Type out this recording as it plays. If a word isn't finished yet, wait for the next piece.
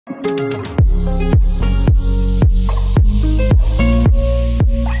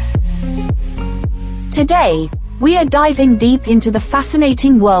Today, we are diving deep into the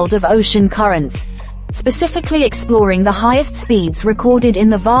fascinating world of ocean currents, specifically exploring the highest speeds recorded in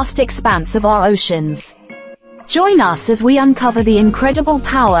the vast expanse of our oceans. Join us as we uncover the incredible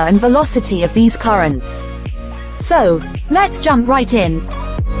power and velocity of these currents. So, let's jump right in.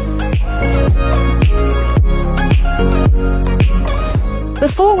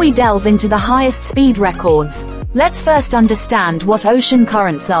 Before we delve into the highest speed records, let's first understand what ocean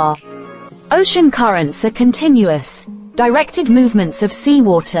currents are. Ocean currents are continuous, directed movements of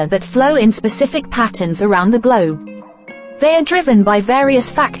seawater that flow in specific patterns around the globe. They are driven by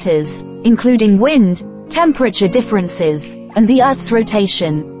various factors, including wind, temperature differences, and the Earth's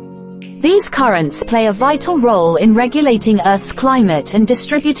rotation. These currents play a vital role in regulating Earth's climate and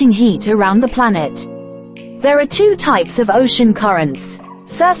distributing heat around the planet. There are two types of ocean currents: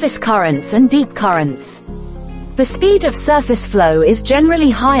 surface currents and deep currents. The speed of surface flow is generally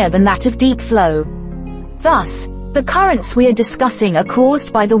higher than that of deep flow. Thus, the currents we are discussing are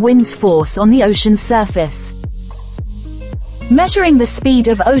caused by the wind's force on the ocean's surface. Measuring the speed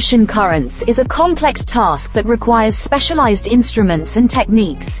of ocean currents is a complex task that requires specialized instruments and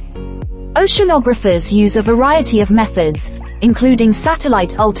techniques. Oceanographers use a variety of methods, including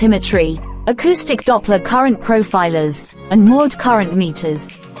satellite altimetry, acoustic Doppler current profilers, and moored current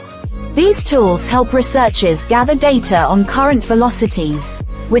meters. These tools help researchers gather data on current velocities,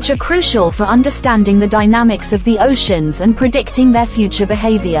 which are crucial for understanding the dynamics of the oceans and predicting their future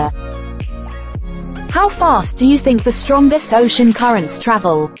behavior. How fast do you think the strongest ocean currents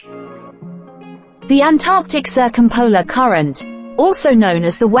travel? The Antarctic Circumpolar Current, also known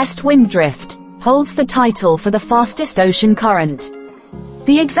as the West Wind Drift, holds the title for the fastest ocean current.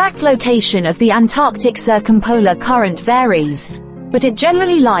 The exact location of the Antarctic Circumpolar Current varies, but it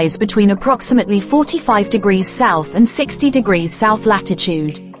generally lies between approximately 45 degrees south and 60 degrees south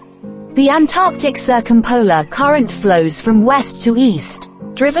latitude. The Antarctic Circumpolar Current flows from west to east,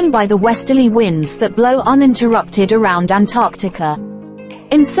 driven by the westerly winds that blow uninterrupted around Antarctica.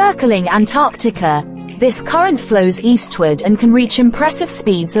 Encircling Antarctica, this current flows eastward and can reach impressive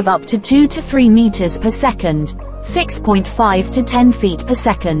speeds of up to 2 to 3 meters per second, 6.5 to 10 feet per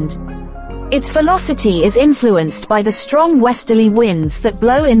second. Its velocity is influenced by the strong westerly winds that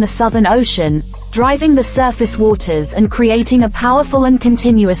blow in the Southern Ocean, driving the surface waters and creating a powerful and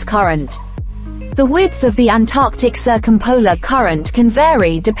continuous current. The width of the Antarctic Circumpolar Current can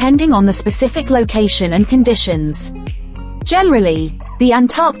vary depending on the specific location and conditions. Generally, the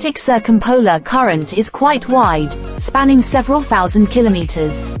Antarctic Circumpolar Current is quite wide, spanning several thousand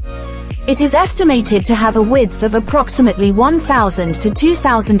kilometers. It is estimated to have a width of approximately 1,000 to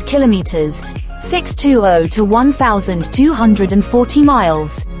 2,000 kilometers, 620 to 1,240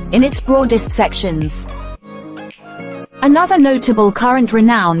 miles, in its broadest sections. Another notable current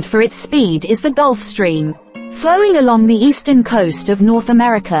renowned for its speed is the Gulf Stream. Flowing along the eastern coast of North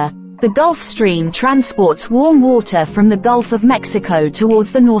America, the Gulf Stream transports warm water from the Gulf of Mexico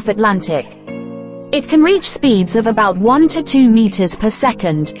towards the North Atlantic. It can reach speeds of about 1 to 2 meters per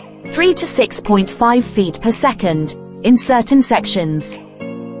second, 3 to 6.5 feet per second, in certain sections.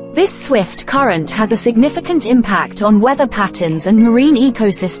 This swift current has a significant impact on weather patterns and marine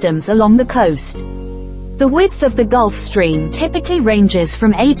ecosystems along the coast. The width of the Gulf Stream typically ranges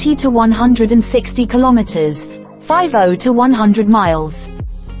from 80 to 160 kilometers, 50 to 100 miles.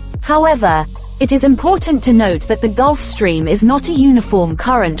 However, it is important to note that the Gulf Stream is not a uniform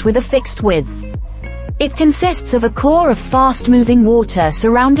current with a fixed width. It consists of a core of fast-moving water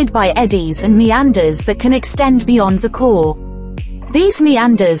surrounded by eddies and meanders that can extend beyond the core. These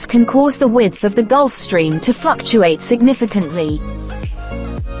meanders can cause the width of the Gulf Stream to fluctuate significantly.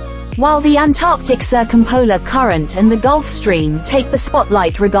 While the Antarctic Circumpolar Current and the Gulf Stream take the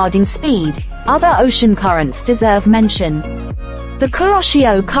spotlight regarding speed, other ocean currents deserve mention. The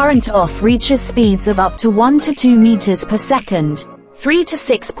Kuroshio Current reaches speeds of up to 1 to 2 meters per second, 3 to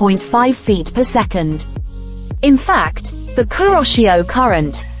 6.5 feet per second. In fact, the Kuroshio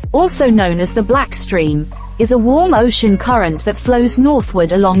Current, also known as the Black Stream, is a warm ocean current that flows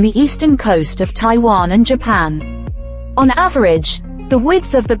northward along the eastern coast of Taiwan and Japan. On average, the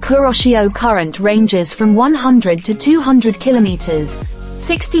width of the Kuroshio Current ranges from 100 to 200 kilometers,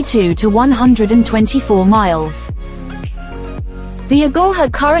 62 to 124 miles. The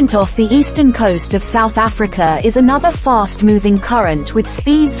Agulha Current off the eastern coast of South Africa is another fast-moving current with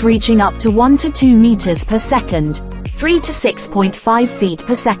speeds reaching up to 1 to 2 meters per second, 3 to 6.5 feet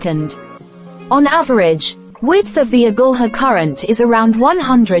per second. On average, width of the Agulha Current is around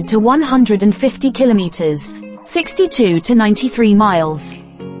 100 to 150 kilometers, 62 to 93 miles.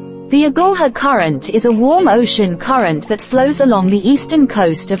 The Agulha Current is a warm ocean current that flows along the eastern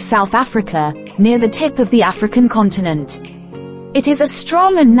coast of South Africa, near the tip of the African continent. It is a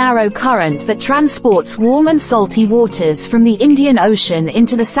strong and narrow current that transports warm and salty waters from the Indian Ocean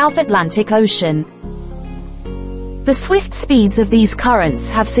into the South Atlantic Ocean. The swift speeds of these currents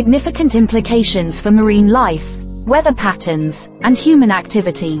have significant implications for marine life, weather patterns, and human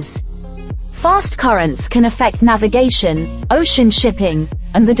activities. Fast currents can affect navigation, ocean shipping,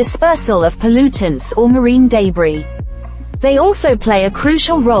 and the dispersal of pollutants or marine debris. They also play a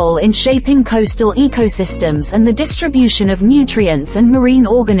crucial role in shaping coastal ecosystems and the distribution of nutrients and marine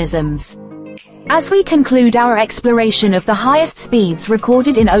organisms. As we conclude our exploration of the highest speeds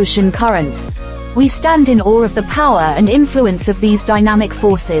recorded in ocean currents, we stand in awe of the power and influence of these dynamic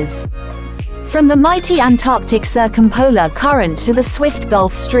forces. From the mighty Antarctic Circumpolar Current to the swift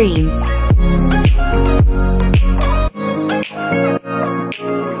Gulf Stream.